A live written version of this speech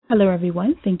Hello,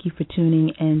 everyone. Thank you for tuning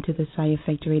in to the Psy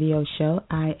Effect Radio Show.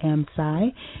 I am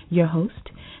Psy, your host.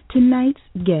 Tonight's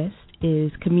guest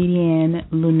is comedienne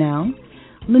Luenell.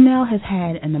 Luenell has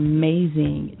had an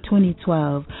amazing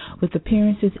 2012 with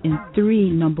appearances in 3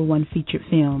 #1 featured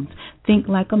films, Think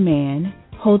Like a Man,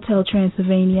 Hotel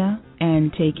Transylvania,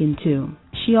 and Taken 2.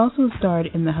 She also starred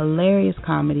in the hilarious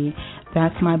comedy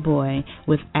That's My Boy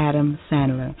with Adam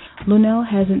Sandler. Luenell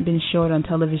hasn't been short on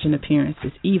television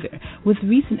appearances either, with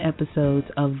recent episodes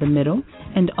of The Middle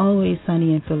and Always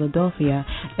Sunny in Philadelphia,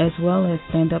 as well as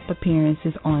stand-up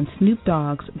appearances on Snoop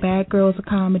Dogg's Bad Girls, a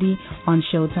Comedy on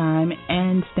Showtime,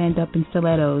 and stand-up in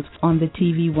stilettos on the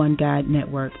TV One Guide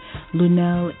Network.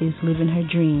 Luenell is living her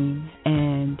dream,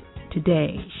 and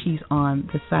today, she's on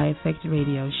the Psy Effect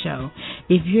Radio Show.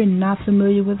 If you're not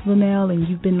familiar with Luenell and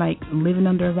you've been living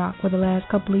under a rock for the last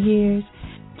couple of years,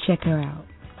 check her out.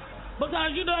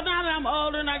 Because now that I'm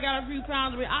older and I got a few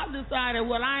pounds, I've decided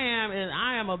what I am is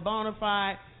I am a bona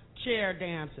fide chair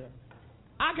dancer.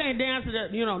 I can't dance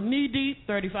that, knee deep,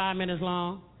 35 minutes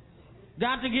long.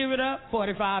 Got to give it up,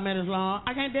 45 minutes long.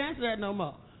 I can't dance that no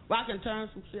more. But I can turn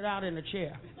some shit out in a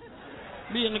chair.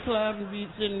 Be in the club and be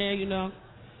sitting there,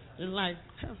 It's like,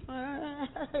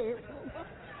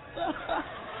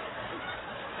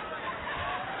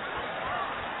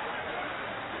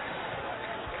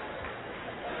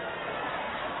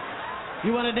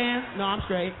 you want to dance? No, I'm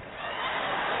straight.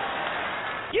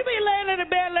 You be laying in the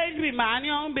bed, lady, you be minding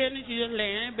your own business. You just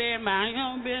laying in bed, minding your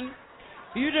own business.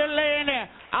 You just laying there.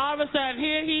 All of a sudden,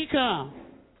 here he comes.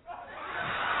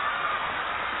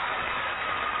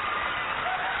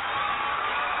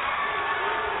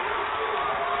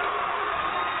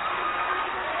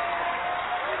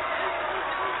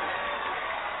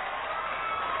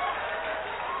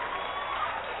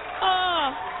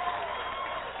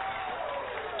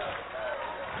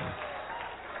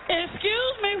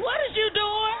 Excuse me, what is you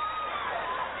doing?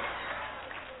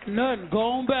 Nothing. Go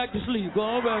on back to sleep. Go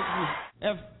on back to sleep.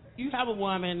 If you have a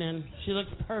woman and she looks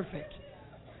perfect,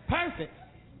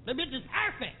 the bitch is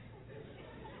perfect.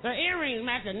 Her earrings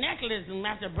match her necklace and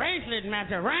match her bracelet and match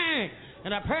her ring, and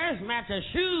her purse match her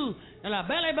shoe, and her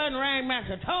belly button ring match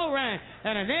her toe ring,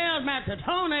 and her nails match her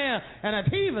toenail, and her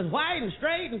teeth is white and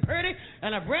straight and pretty,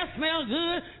 and her breath smells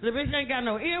good. The bitch ain't got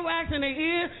no earwax in her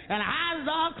ear, and her eyes is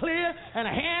all clear, and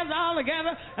her hair's all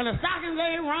together, and her stockings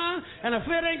ain't wrong, and her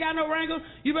foot ain't got no wrinkles.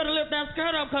 You better lift that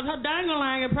skirt up, because her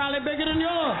dangling is probably bigger than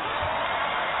yours.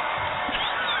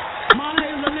 My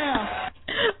name's Luenell.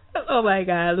 Oh my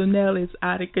God, Luenell is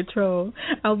out of control.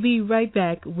 I'll be right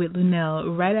back with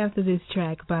Luenell right after this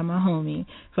track by my homie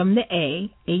from the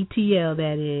ATL,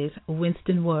 that is,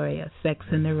 Winston Warrior, Sex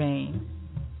in the Rain.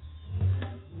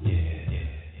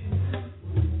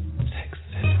 Sex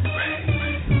in the Rain.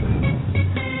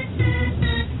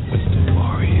 Winston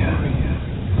Warrior.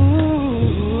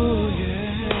 Ooh,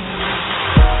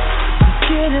 yeah. It's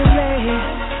getting late,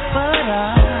 but I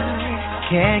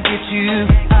can't get you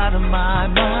out of my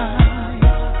mind.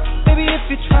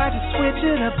 If you try to switch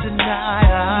it up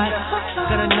tonight, I'm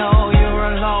gonna know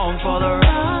you're alone for the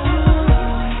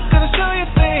ride. Gonna show you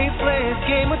things, play this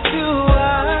game with 2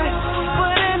 eyes.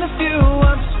 But in a few,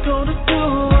 I'm just gonna do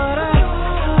what I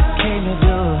came to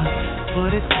do.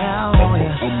 Put it down on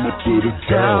you. I'ma put it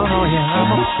down on you.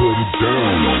 I'ma put it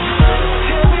down on you.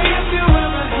 Tell me if you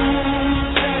ever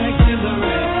had sex in the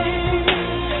rain,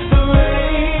 the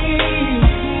rain.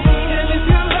 And if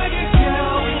you like it,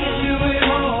 girl, we can do it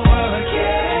over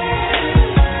again,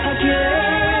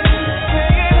 again.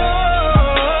 Bring it on.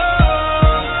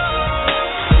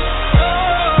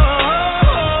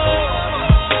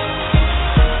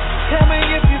 Tell me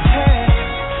if you've had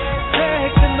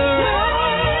sex in the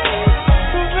rain,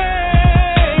 the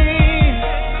rain.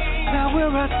 Now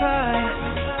we're outside,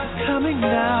 coming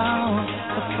down.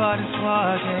 The party's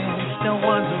watching, no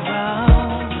one's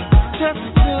around. Just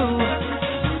the 2,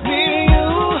 me and you,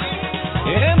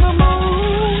 in the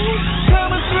mood,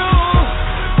 coming through.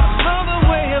 I love the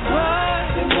way your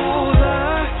body moves.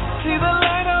 I see the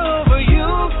light over you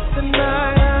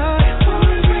tonight.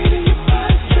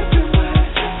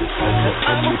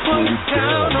 I'ma put it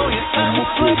down on you. I'ma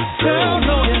put it down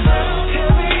on you.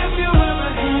 Tell me if you ever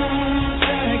had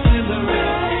sex in the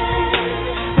rain,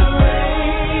 the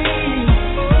rain.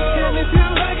 And if you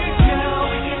like it,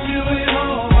 girl, we can do it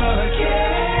over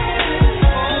again,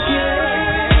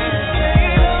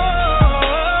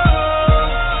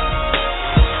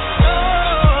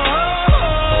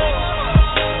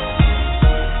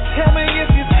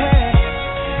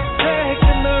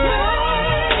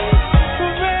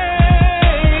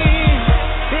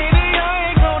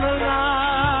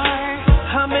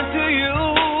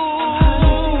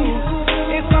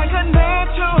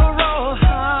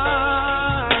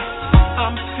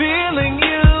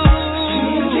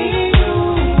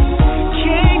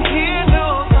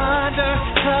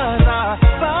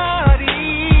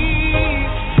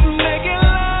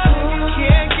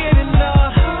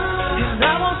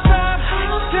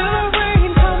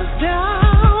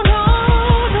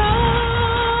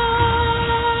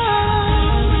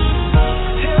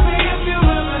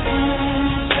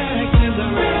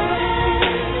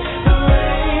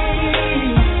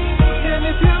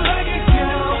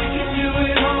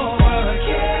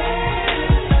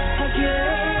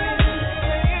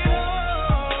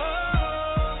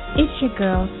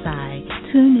 girl, Sai.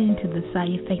 Tune in to the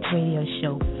Sai Effect Radio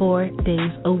Show 4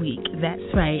 days a week. That's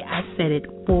right, I said it,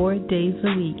 4 days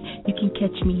a week. You can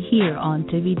catch me here on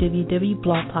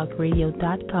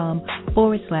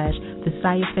www.blogtalkradio.com/the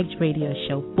Sai Effect Radio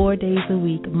Show 4 days a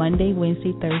week, Monday,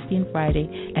 Wednesday, Thursday, and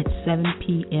Friday at 7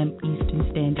 p.m. Eastern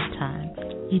Standard Time.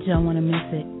 You don't want to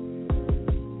miss it.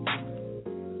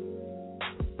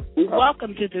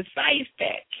 Welcome to the Sai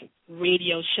Effect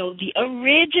Radio Show, the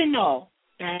original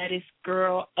baddest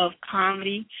girl of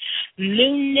comedy,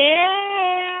 Luenell.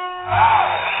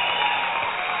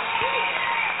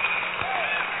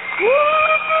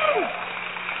 Woo!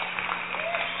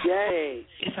 Yay.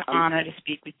 It's an honor to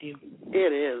speak with you.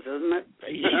 It is, isn't it?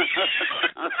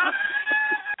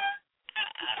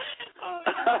 Oh,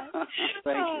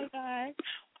 God.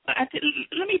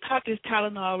 Let me pop this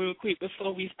Tylenol real quick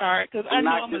before we start, because I know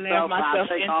I'm going to laugh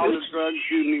myself into it. Take all the drugs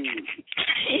you need.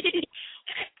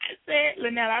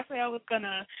 Luenell, I said I was going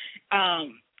to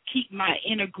keep my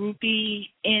inner groupie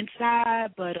inside,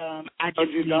 but I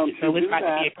just need it, so it's about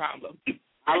to be a problem.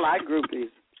 I like groupies.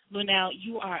 Luenell,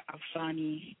 you are a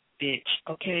funny bitch,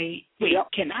 okay? Wait,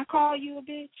 yep. Can I call you a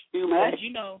bitch? You may. Because,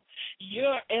 you know,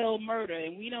 you're L Murder,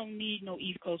 and we don't need no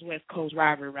East Coast, West Coast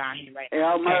rivalry around here right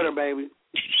now. L Murder, baby.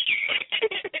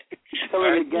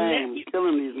 Killing the game.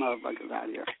 Killing these motherfuckers out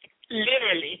here.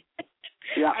 Literally.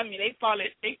 Yeah. I mean, they falling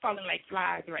like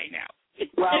flies right now.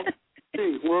 Well,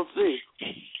 we'll see.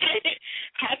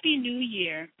 Happy New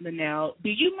Year, Luenell. Do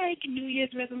you make New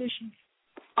Year's resolutions?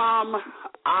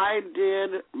 I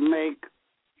did make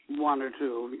one or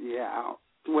two, yeah,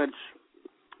 which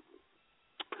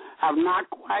have not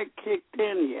quite kicked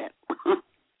in yet.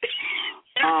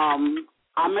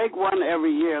 I make one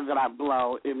every year that I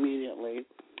blow immediately.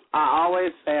 I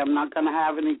always say I'm not going to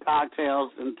have any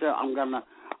cocktails until I'm gonna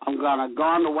go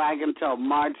on the wagon till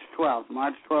March 12th.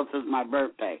 March 12th is my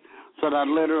birthday, so that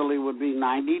literally would be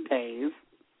 90 days.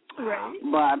 Right.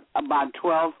 But by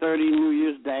 12:30 New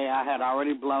Year's Day, I had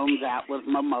already blown that with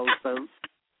mimosas.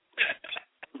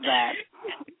 And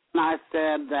I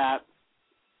said that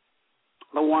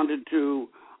I'm going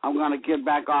to get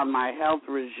back on my health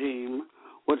regime,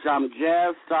 which I'm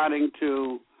just starting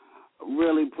to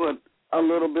really put a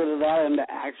little bit of that into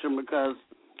action, because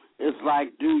it's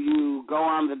like, do you go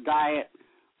on the diet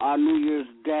on New Year's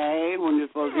Day when you're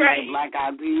supposed to eat black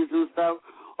eyed peas and stuff,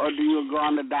 or do you go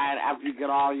on the diet after you get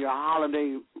all your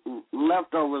holiday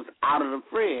leftovers out of the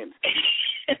fridge?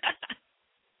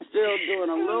 Still doing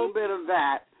a little bit of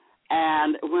that,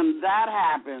 and when that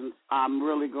happens, I'm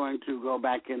really going to go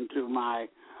back into my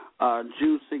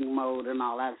juicing mode and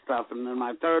all that stuff. And then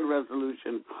my third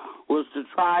resolution was to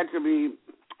try to be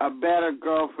a better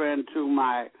girlfriend to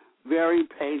my very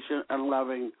patient and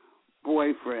loving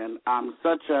boyfriend. I'm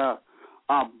such a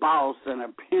boss and a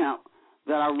pimp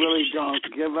that I really don't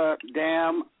give a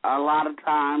damn a lot of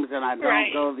times, and I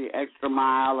don't go the extra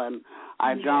mile, and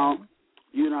I don't,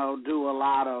 do a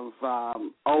lot of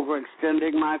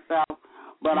overextending myself.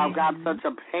 But I've got such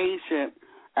a patient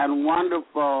and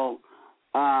wonderful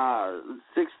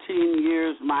 16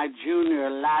 years my junior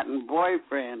Latin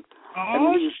boyfriend,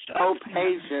 and he's so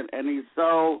patient and he's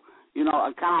so,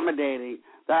 accommodating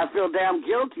that I feel damn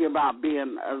guilty about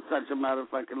being such a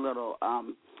motherfucking little,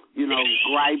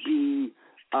 gripey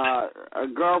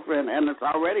girlfriend, and it's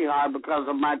already hard because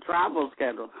of my travel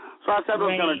schedule. So I said I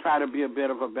was going to try to be a bit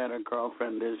of a better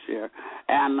girlfriend this year,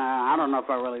 and I don't know if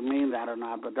I really mean that or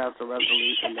not, but that's the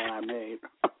resolution that I made.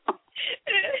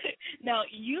 Now,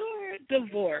 you're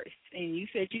divorced, and you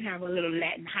said you have a little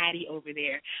Latin hottie over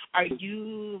there. Are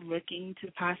you looking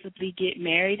to possibly get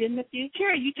married in the future,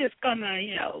 or are you just going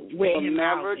to wear him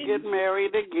out? I'll never get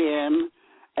married again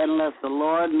unless the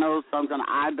Lord knows something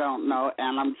I don't know,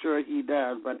 and I'm sure he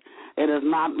does. But it is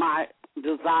not my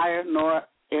desire nor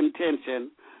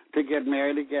intention to get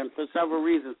married again for several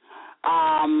reasons.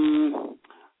 And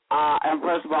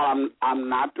first of all, I'm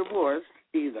not divorced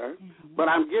either, but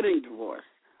I'm getting divorced.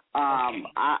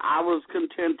 I was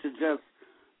content to just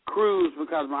cruise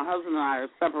because my husband and I are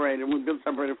separated. We've been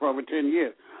separated for over 10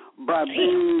 years. But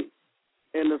being,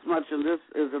 in as much as this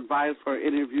is advice for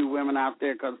any of you women out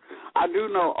there, because I do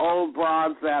know old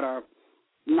broads that are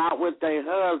not with their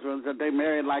husbands that they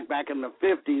married like back in the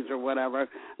 50s or whatever.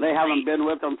 They haven't been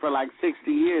with them for like 60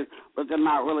 years, but they're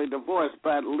not really divorced.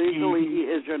 But legally, he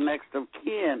is your next of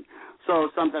kin. So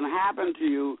if something happened to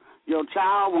you, your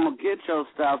child won't get your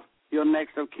stuff. Your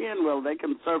next of kin will. They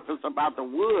can surface about the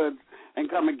woods and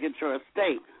come and get your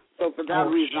estate. So for that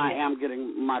reason, I am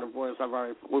getting my divorce.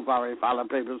 We've already filed our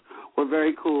papers. We're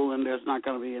very cool, and there's not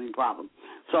going to be any problem.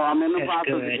 So I'm in the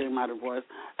process of getting my divorce,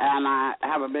 and I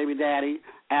have a baby daddy,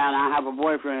 and I have a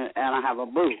boyfriend, and I have a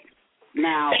boo.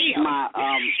 Now, Damn.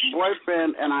 my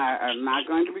boyfriend and I are not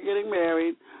going to be getting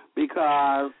married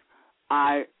because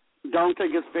I don't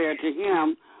think it's fair to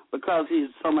him because he's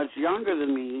so much younger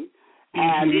than me,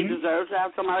 and he deserves to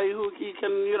have somebody who he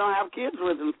can, have kids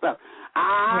with and stuff.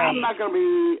 I'm not going to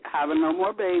be having no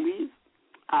more babies.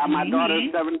 My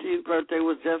daughter's 17th birthday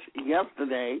was just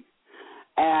yesterday,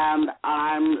 and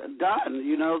I'm done.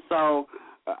 So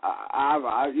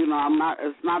I'm not.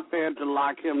 It's not fair to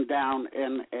lock him down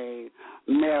in a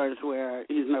marriage where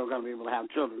he's never going to be able to have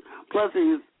children. Plus,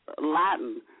 he's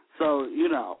Latin, so he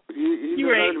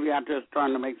deserves to be out there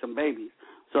trying to make some babies.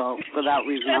 So for that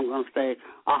reason, I'm going to stay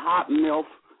a hot MILF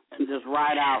and just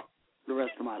ride out the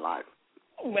rest of my life.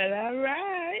 Well, all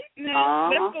right. Now,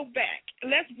 let's go back.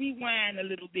 Let's rewind a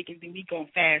little bit, and then we're going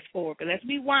to fast forward. But let's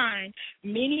rewind.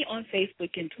 Many on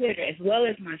Facebook and Twitter, as well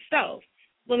as myself,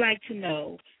 would like to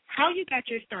know how you got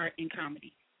your start in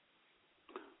comedy.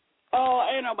 Oh,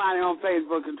 ain't nobody on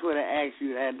Facebook and Twitter asked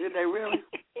you that, did they really?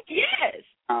 Yes.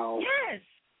 Oh. Yes.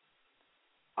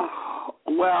 Oh,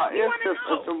 well,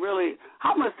 it's a really,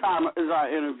 how much time is our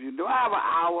interview? Do I have an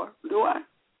hour? Do I?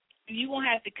 You're going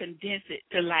to have to condense it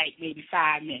to maybe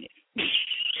 5 minutes.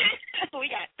 We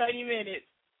got 30 minutes.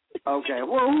 Okay.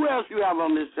 Well, who else you have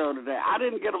on this show today? I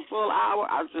didn't get a full hour.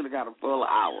 I should have got a full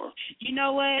hour. You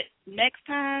know what? Next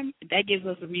time, that gives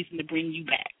us a reason to bring you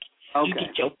back. Okay. You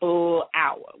get your full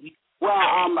hour.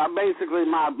 Basically,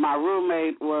 my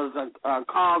roommate was a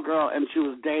call girl, and she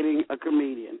was dating a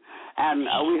comedian. And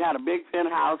we had a big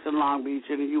penthouse in Long Beach,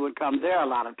 and he would come there a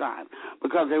lot of times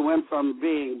because they went from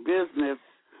being business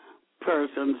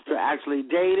persons to actually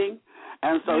dating.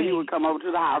 And so he would come over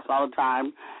to the house all the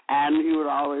time, and he would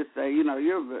always say,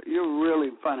 you're really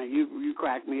funny. You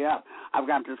crack me up. I've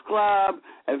got this club.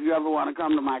 If you ever want to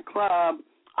come to my club,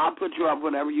 I'll put you up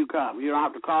whenever you come. You don't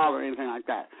have to call or anything like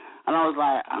that. And I was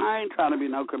like, I ain't trying to be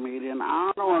no comedian. I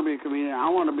don't want to be a comedian.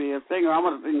 I want to be a singer. I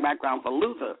want to sing background for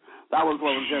Luther. That was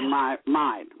what was in my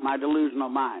mind, my delusional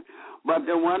mind. But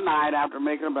then one night, after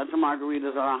making a bunch of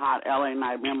margaritas on a hot L.A.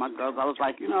 night, me and my girls, I was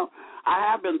like, I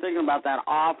have been thinking about that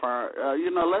offer.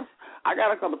 I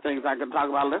got a couple things I could talk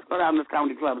about. Let's go down to this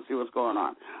comedy club and see what's going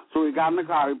on. So we got in the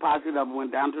car, we posted up and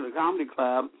went down to the comedy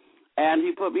club, and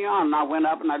he put me on. And I went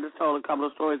up and I just told a couple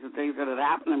of stories of things that had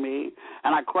happened to me,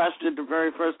 and I crushed it the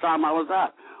very first time I was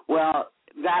up. Well,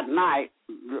 that night,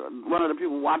 one of the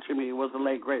people watching me was the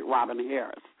late, great Robin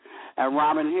Harris. And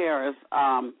Robin Harris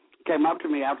came up to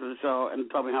me after the show and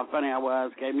told me how funny I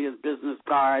was, gave me his business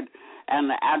card, and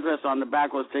the address on the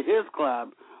back was to his club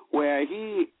where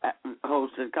he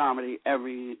hosted comedy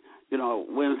every,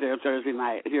 Wednesday or Thursday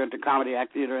night here at the Comedy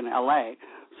Act Theater in L.A.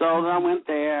 So I went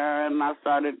there, and I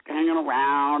started hanging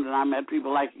around, and I met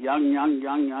people like young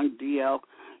D.L.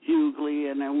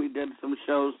 Hughley, and then we did some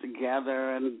shows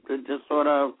together, and it just sort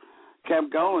of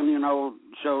kept going.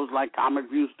 Shows like Comic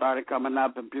View started coming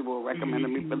up, and people were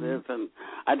recommending me for this, and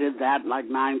I did that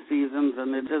 9 seasons,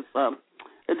 and it just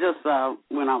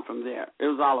went on from there. It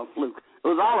was all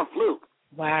a fluke.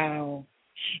 Wow.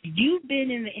 You've been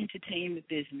in the entertainment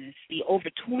business for over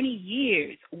 20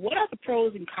 years. What are the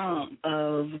pros and cons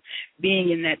of being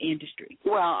in that industry?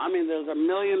 Well, there's a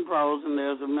million pros and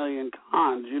there's a million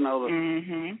cons. The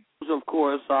pros, of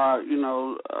course, are,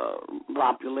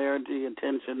 popularity,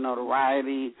 attention,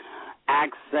 notoriety,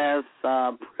 access,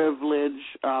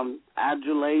 privilege,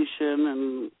 adulation,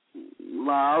 and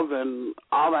love, and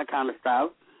all that kind of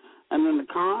stuff. And then the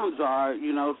cons are,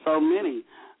 so many.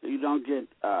 You don't get,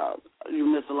 you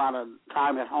miss a lot of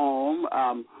time at home.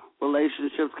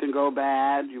 Relationships can go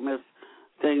bad. You miss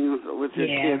things with your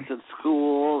kids at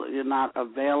school. You're not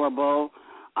available.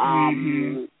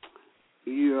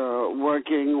 You're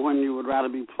working when you would rather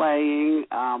be playing.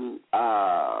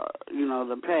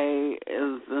 The pay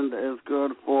isn't as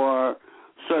good for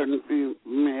certain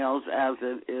females as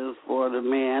it is for the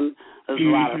men. There's a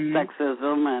lot of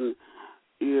sexism, and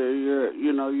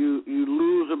you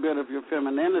lose a bit of your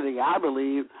femininity, I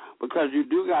believe, because you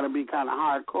do got to be kind of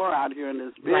hardcore out here in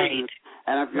this business. Right.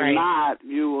 And if you're not,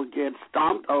 you will get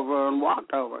stomped over and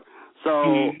walked over.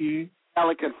 So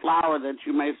delicate flower that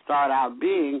you may start out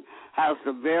being has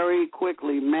to very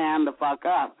quickly man the fuck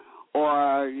up,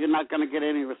 or you're not going to get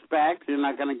any respect. You're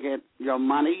not going to get your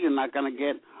money. You're not going to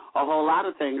get a whole lot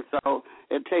of things. So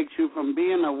it takes you from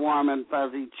being a warm and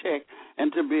fuzzy chick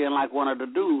into being like one of the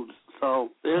dudes. So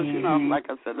there's, like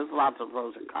I said, there's lots of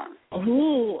pros and cons.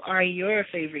 Who are your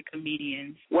favorite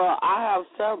comedians? Well, I have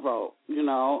several,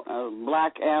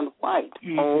 black and white,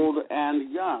 old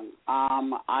and young.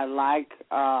 I like,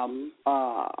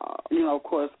 of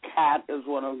course, Cat is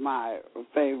one of my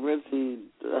favorites. He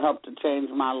helped to change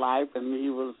my life, and he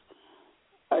was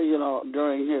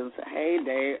during his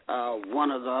heyday,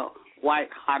 one of the white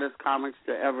hottest comics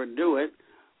to ever do it.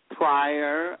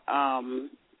 Pryor,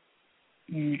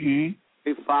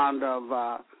 be fond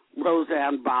of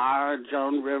Roseanne Barr,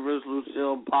 Joan Rivers,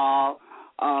 Lucille Ball,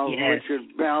 Richard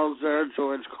Belzer,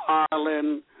 George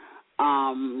Carlin,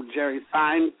 Jerry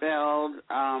Seinfeld,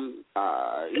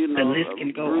 the list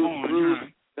can go on.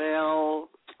 Bruce Bell,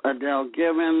 Adele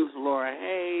Givens, Laura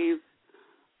Hayes,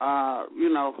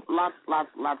 lots.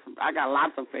 I got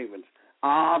lots of favorites,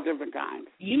 all different kinds.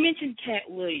 You mentioned Cat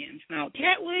Williams. Now,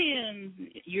 Cat Williams,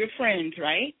 you're friends,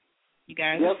 right? You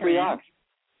guys are friends. Yes, we are.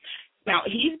 Now,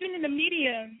 he's been in the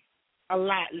media a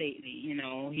lot lately.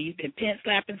 He's been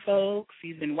pimp-slapping folks.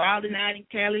 He's been wilding out in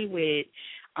Cali with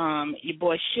your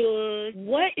boy Suge.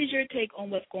 What is your take on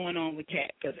what's going on with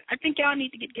Cat? Because I think y'all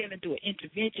need to get together and do an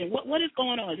intervention. What is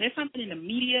going on? Is there something in the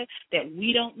media that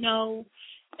we don't know?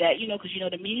 That,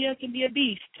 because, the media can be a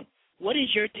beast. What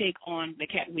is your take on the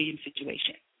Cat Williams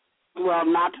situation? Well,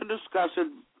 not to discuss it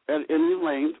at any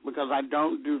length, because I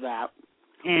don't do that.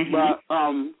 But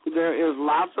there is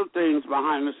lots of things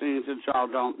behind the scenes that y'all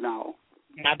don't know.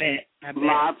 I bet.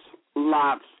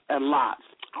 Lots, and lots.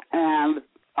 And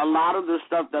a lot of the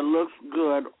stuff that looks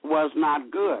good was not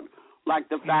good. Like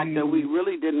the fact that we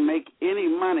really didn't make any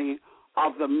money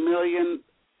off the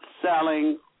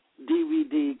million-selling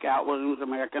DVD, Cat Williams'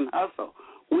 American Hustle.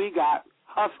 We got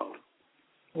hustled.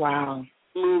 Wow.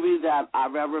 Movie that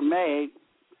I've ever made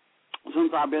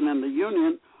since I've been in the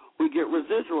union, we get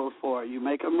residuals for it. You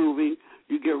make a movie,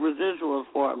 you get residuals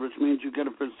for it, which means you get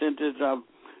a percentage of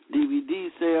DVD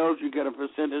sales, you get a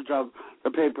percentage of the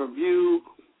pay-per-view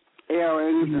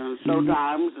airings and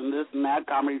showtimes and this and that,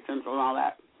 Comedy Central and all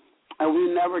that. And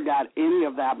we never got any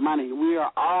of that money. We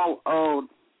are all owed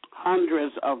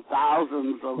hundreds of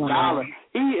thousands of dollars.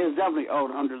 He is definitely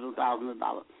owed hundreds of thousands of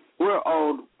dollars. We're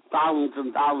owed thousands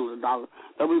and thousands of dollars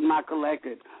that we've not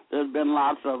collected. There's been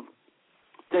lots of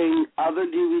things, other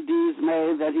DVDs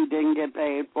made that he didn't get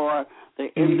paid for. The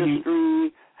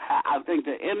industry, I think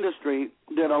the industry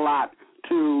did a lot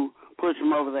to push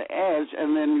him over the edge,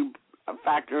 and then you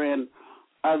factor in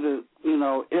other,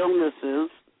 illnesses.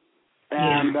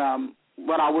 And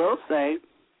what I will say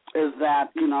is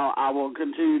that, I will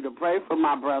continue to pray for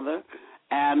my brother,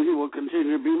 and he will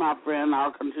continue to be my friend.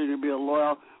 I'll continue to be a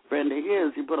loyal friend to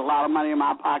his. He put a lot of money in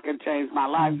my pocket, changed my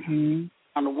life in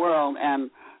the world,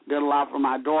 and did a lot for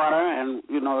my daughter, and,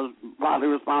 is partly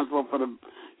responsible for the,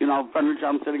 furniture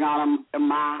I'm sitting on in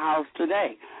my house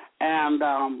today. And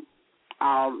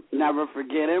I'll never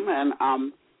forget him, and I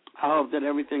hope that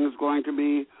everything is going to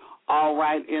be all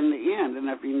right in the end. And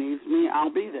if he needs me,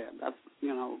 I'll be there. That's,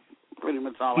 pretty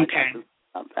much all I got to say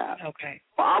about that. Okay.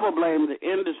 Well, I will blame the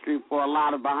industry for a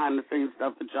lot of behind-the-scenes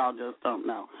stuff that y'all just don't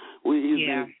know. He's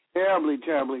been terribly,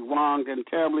 terribly wronged and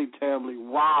terribly, terribly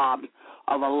robbed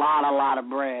of a lot of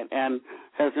bread, and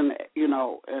has, and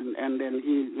then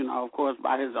he, of course,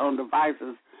 by his own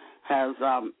devices, has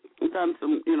done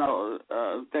some,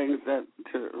 things that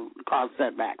to cause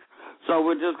setbacks. So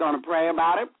we're just going to pray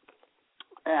about it,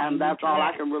 and that's all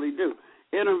I can really do.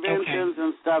 Interventions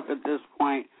and stuff at this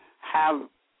point have,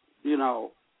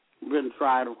 been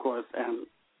tried, of course,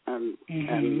 and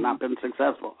not been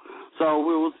successful. So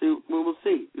we will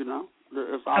see.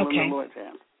 It's all in the Lord's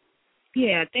hands.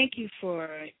 Yeah, thank you for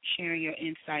sharing your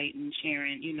insight and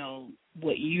sharing,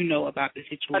 what you know about the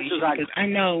situation. Because I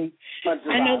know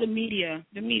the media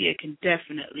can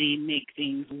definitely make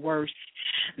things worse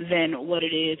than what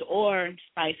it is, or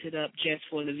spice it up just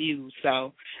for the views.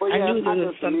 So I knew there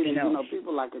was something else.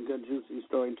 People like a good juicy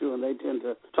story too, and they tend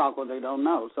to talk what they don't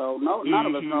know. So none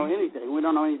of us know anything. We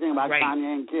don't know anything about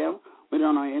Kanye and Kim. We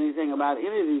don't know anything about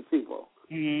any of these people.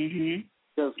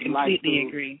 Just completely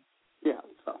agree. Yeah.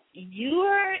 So you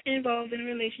are involved in a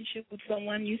relationship with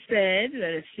someone you said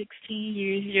that is 16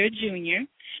 years your junior.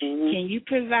 Can you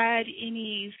provide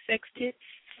any sex tips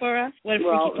for us? What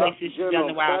freaky places you've done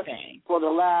the wild thing? For the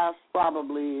last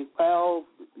probably 12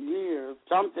 years,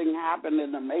 something happened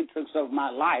in the matrix of my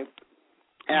life,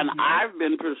 and I've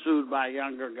been pursued by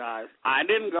younger guys. I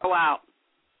didn't go out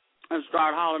and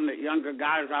start hollering at younger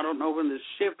guys. I don't know when the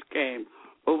shift came,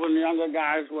 but when the younger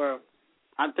guys were,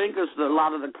 I think it's a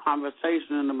lot of the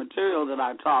conversation and the material that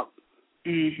I talk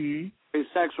is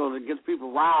sexual that gets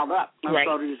people riled up. And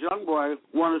so these young boys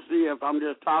want to see if I'm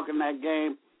just talking that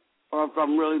game or if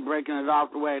I'm really breaking it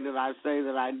off the way that I say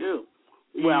that I do.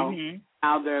 Well,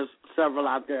 now there's several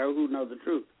out there who know the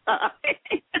truth. Are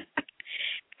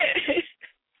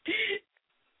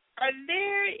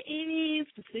there any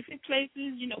specific specific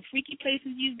places, freaky places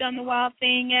you've done the wild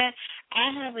thing at,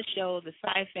 I have a show, The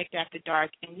Side Effect After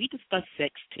Dark, and we discuss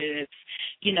sex tips,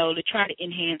 to try to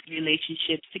enhance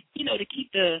relationships, to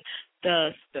keep the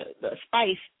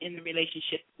spice in the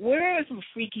relationship. Where are some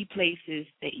freaky places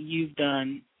that you've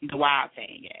done the wild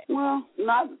thing at? Well,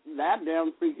 not that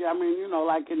damn freaky. I mean,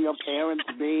 like in your parents'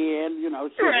 bed,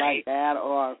 shit right. like that,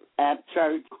 or at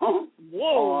church. Whoa.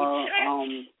 Or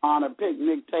on a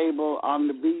picnic table on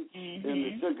the beach in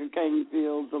the sugarcane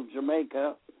fields of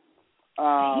Jamaica.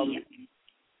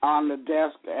 On the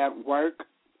desk at work.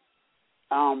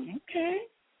 Okay.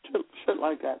 Shit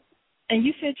like that. And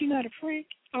you said you're not a freak?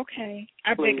 Okay.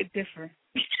 I beg to differ.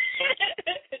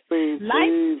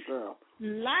 Please, girl.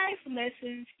 Life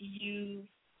lessons you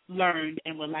learned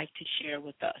and would like to share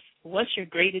with us. What's your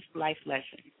greatest life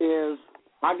lesson?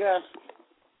 I guess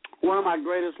one of my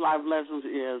greatest life lessons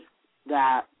is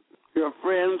that your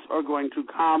friends are going to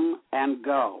come and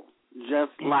go,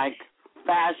 just like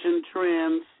fashion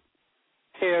trends,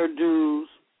 hairdos,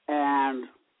 and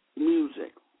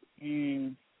music.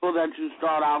 People that you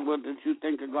start out with that you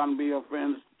think are going to be your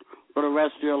friends for the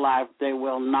rest of your life, they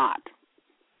will not.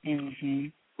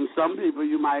 And some people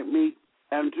you might meet,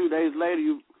 and 2 days later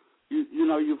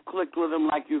you've clicked with them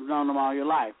like you've known them all your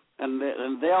life, and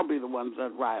they'll be the ones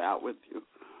that ride out with you.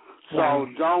 So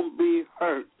don't be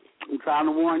hurt. I'm trying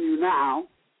to warn you now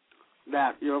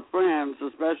that your friends,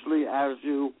 especially as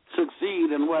you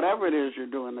succeed in whatever it is you're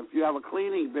doing, if you have a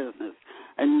cleaning business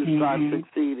and you start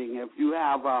succeeding, if you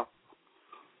have a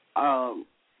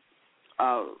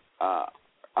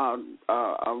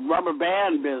rubber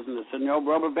band business and your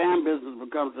rubber band business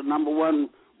becomes the number one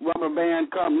rubber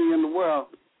band company in the world,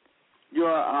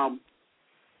 your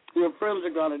friends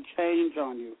are going to change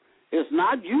on you. It's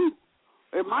not you.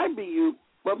 It might be you,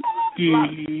 but it's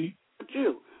not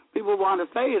you. People want to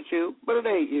say it's you, but it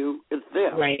ain't you. It's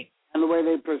them. Right. And the way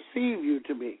they perceive you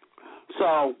to be.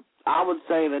 So I would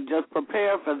say that just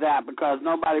prepare for that, because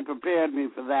nobody prepared me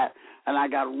for that, and I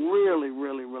got really,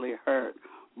 really, really hurt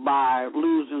by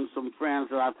losing some friends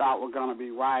that I thought were going to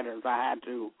be writers. I had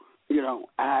to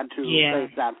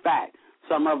face that fact.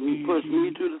 Some of them pushed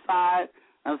me to the side,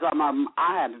 and some of them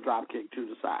I had to drop kick to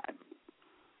the side.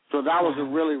 So that was a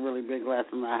really, really big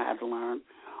lesson that I had to learn.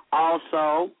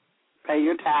 Also, pay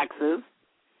your taxes,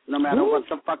 no matter what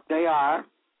the fuck they are.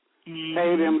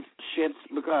 Pay them shits,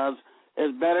 because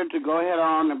it's better to go ahead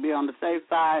on and be on the safe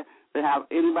side than have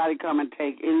anybody come and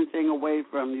take anything away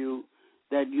from you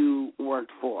that you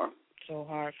worked for. So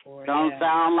hard for it. Don't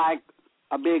sound like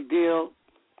a big deal,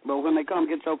 but when they come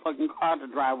get your fucking car to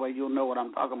the driveway, you'll know what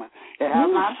I'm talking about. It has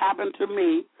not happened to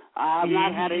me. I have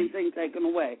not had anything taken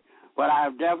away, but I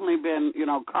have definitely been,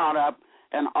 caught up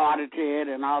and audited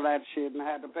and all that shit, and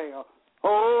had to pay a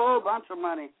whole bunch of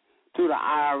money to the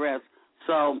IRS.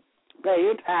 So pay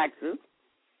your taxes,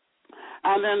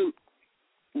 and then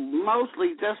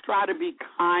mostly just try to be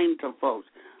kind to folks.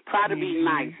 Try to be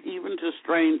nice, even to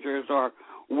strangers or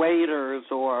waiters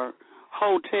or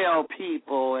hotel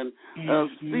people and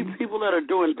people that are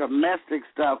doing domestic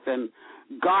stuff and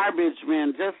garbage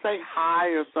men. Just say hi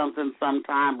or something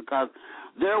sometime, because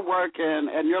they're working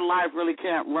and your life really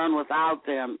can't run without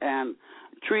them. And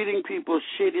treating people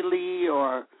shittily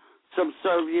or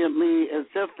subserviently is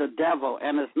just the devil,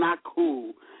 and it's not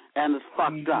cool, and it's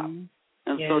fucked up.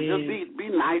 And so just be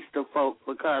nice to folk,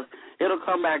 because it'll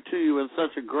come back to you as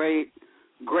such a great,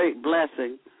 great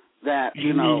blessing that,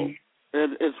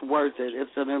 it's worth it.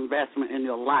 It's an investment in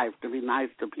your life to be nice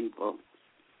to people.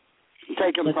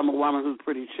 Take them from a woman who's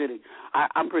pretty shitty.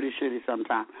 I'm pretty shitty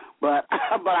sometimes, but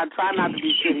I try not to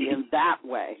be shitty in that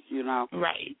way,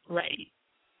 Right.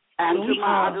 And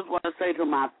I just want to say to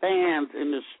my fans in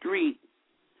the street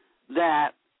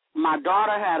that my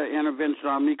daughter had an intervention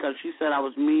on me because she said I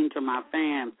was mean to my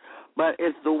fans. But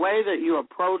it's the way that you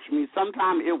approach me.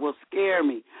 Sometimes it will scare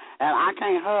me. And I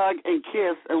can't hug and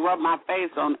kiss and rub my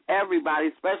face on everybody,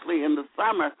 especially in the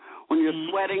summer when you're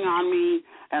sweating on me.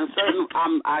 And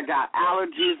I got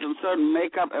allergies, and certain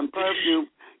makeup and perfume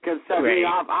can set me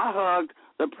off. I hugged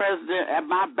the president at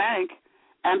my bank,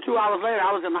 and 2 hours later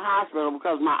I was in the hospital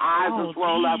because my eyes are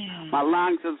swollen up, my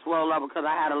lungs are swollen up because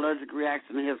I had an allergic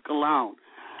reaction to his cologne.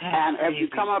 And if you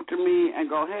come up to me and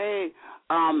go, hey,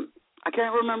 I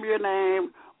can't remember your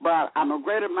name, but I'm a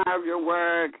great admirer of your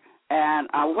work, and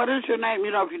what is your name?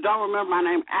 If you don't remember my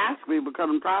name, ask me, because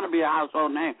I'm trying to be a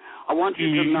household name. I want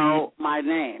you to know my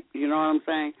name. You know what I'm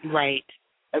saying? Right.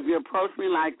 If you approach me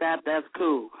like that, that's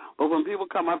cool. But when people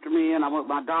come up to me and I'm with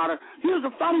my daughter, you's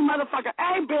a funny motherfucker.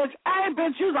 Hey,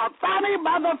 bitch, you's a funny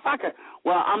motherfucker.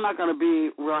 Well, I'm not going to be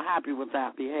real happy with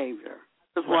that behavior.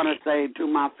 Just want to say to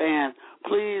my fans,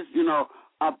 please,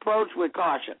 approach with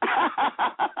caution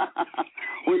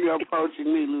when you're approaching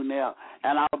me, Luenell.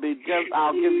 And I'll give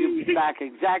you back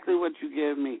exactly what you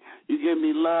give me. You give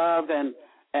me love and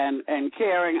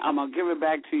caring, I'm going to give it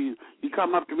back to you. You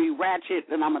come up to me ratchet,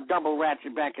 and I'm going to double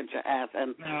ratchet back at your ass.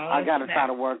 And I got to try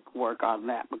to work on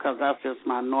that because that's just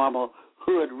my normal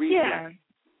hood reflex. Yeah.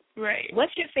 Right.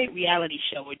 What's your favorite reality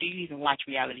show, or do you even watch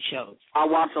reality shows? I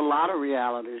watch a lot of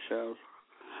reality shows.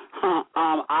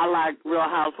 I like Real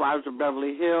Housewives of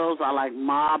Beverly Hills. I like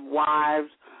Mob Wives.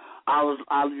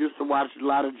 I used to watch a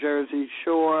lot of Jersey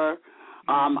Shore.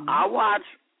 I watch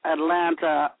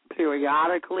Atlanta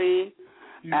periodically,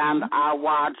 and I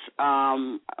watch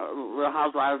Real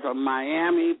Housewives of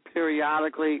Miami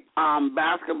periodically.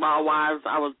 Basketball Wives,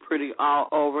 I was pretty all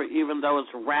over, even though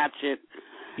it's ratchet.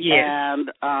 Yeah.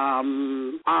 And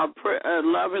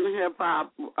Love and Hip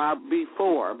Hop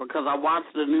before, because I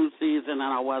watched the new season and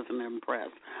I wasn't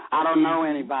impressed. I don't know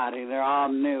anybody. They're all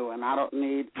new, and I don't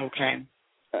need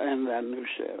and that new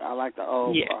shit. I like the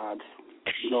old pods,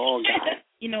 the old guys.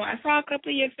 I saw a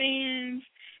couple of your fans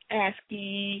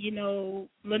asking,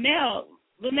 Luenell,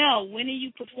 when are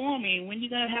you performing? When are you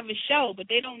going to have a show? But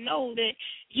they don't know that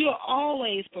you're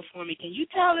always performing. Can you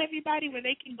tell everybody where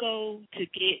they can go to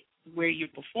get where you're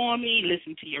performing,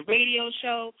 listen to your radio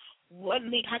show?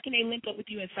 How can they link up with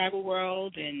you in Cyber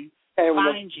World and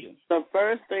find you? The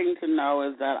first thing to know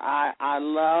is that I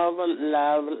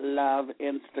love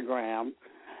Instagram.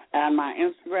 And my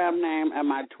Instagram name and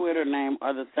my Twitter name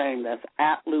are the same. That's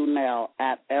 @Luenell,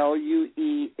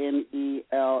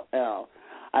 @LUENELL.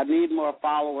 I need more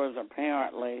followers,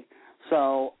 apparently.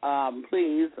 So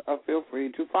please feel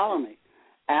free to follow me,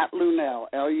 @Luenell,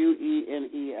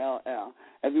 LUENELL.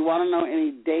 If you want to know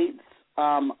any dates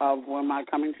of when I'm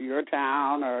coming to your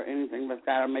town or anything like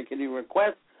that, or make any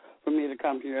requests for me to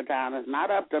come to your town, it's not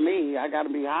up to me. I got to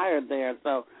be hired there.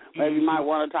 So maybe you might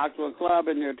want to talk to a club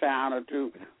in your town or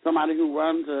to somebody who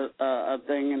runs a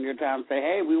thing in your town and say,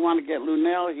 hey, we want to get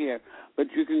Luenell here.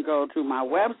 But you can go to my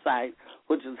website,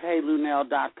 which is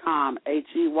heyluenell.com,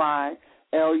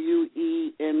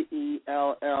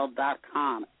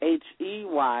 HeyLuenell.com,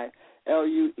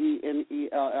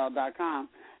 HeyLuenell.com,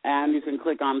 and you can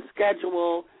click on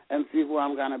schedule and see who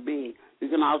I'm going to be. You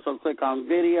can also click on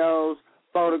videos,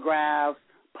 photographs,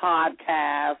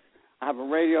 podcasts. I have a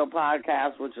radio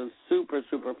podcast, which is super,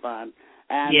 super fun.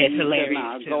 And it's you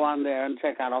hilarious, can go on there and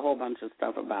check out a whole bunch of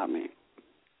stuff about me.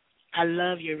 I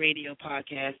love your radio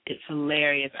podcast. It's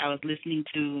hilarious. I was listening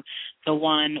to the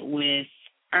one with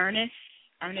Ernest.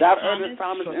 That Ernest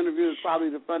Thomas interview is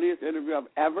probably the funniest interview I've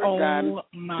ever done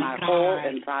my whole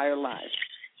entire life.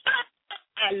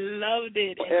 I loved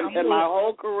it. In my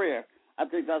whole career, I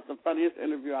think that's the funniest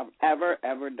interview I've ever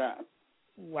done.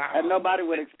 Wow. And nobody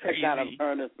would expect that of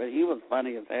Ernest, but he was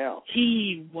funny as hell.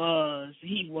 He was.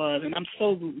 And I'm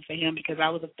so rooting for him because I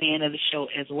was a fan of the show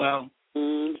as well.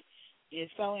 Mm-hmm.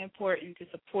 It's so important to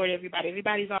support everybody.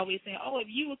 Everybody's always saying, if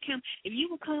you would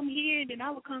come here, then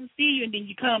I would come see you, and then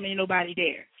you come and nobody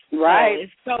there. Right. So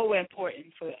it's so important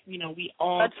for, we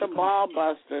all. Such a ball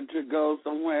buster to go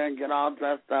somewhere and get all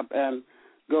dressed up and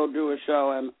go do a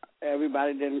show, and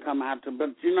everybody didn't come out to. But,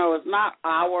 it's not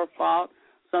our fault.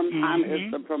 Sometimes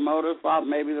it's the promoter's fault.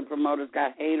 Maybe the promoters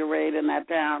got haterade in that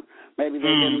town. Maybe they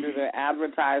didn't do their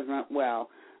advertisement well.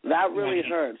 That really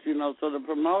hurts, So the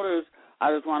promoters,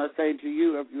 I just want to say to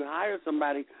you, if you hire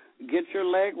somebody, get your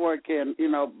legwork in.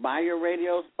 Buy your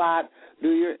radio spot,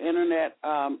 do your internet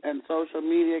and social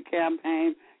media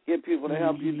campaign, get people to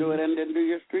help you do it, and then do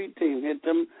your street team. Hit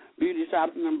them beauty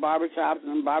shops and them barber shops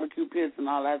and them barbecue pits and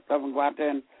all that stuff and go out there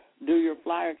and do your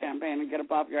flyer campaign and get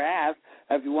up off your ass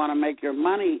if you want to make your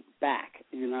money back,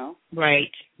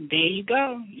 Right. There you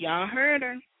go. Y'all heard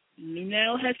her.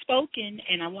 Luenell has spoken,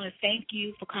 and I want to thank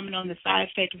you for coming on the Side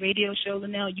Effect Radio Show,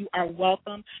 Luenell. You are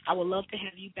welcome. I would love to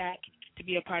have you back to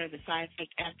be a part of the Side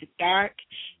Effect After Dark,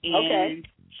 and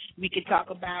we could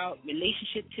talk about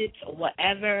relationship tips or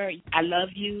whatever. I love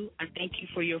you. I thank you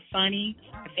for your funny.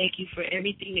 I thank you for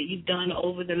everything that you've done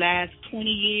over the last 20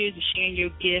 years of sharing your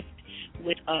gift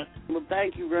with us. Well,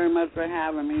 thank you very much for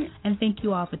having me. And thank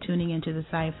you all for tuning into the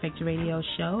Side Effect Radio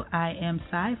Show. I am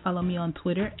Cy. Follow me on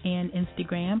Twitter and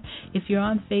Instagram. If you're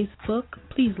on Facebook,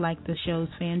 please like the show's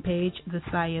fan page, The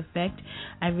Cy Effect.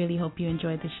 I really hope you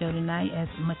enjoyed the show tonight as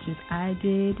much as I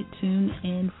did. Tune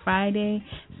in Friday,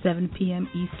 7 p.m.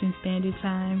 Eastern Standard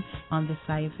Time on the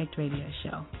Cy Effect Radio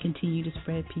Show. Continue to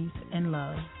spread peace and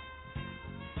love.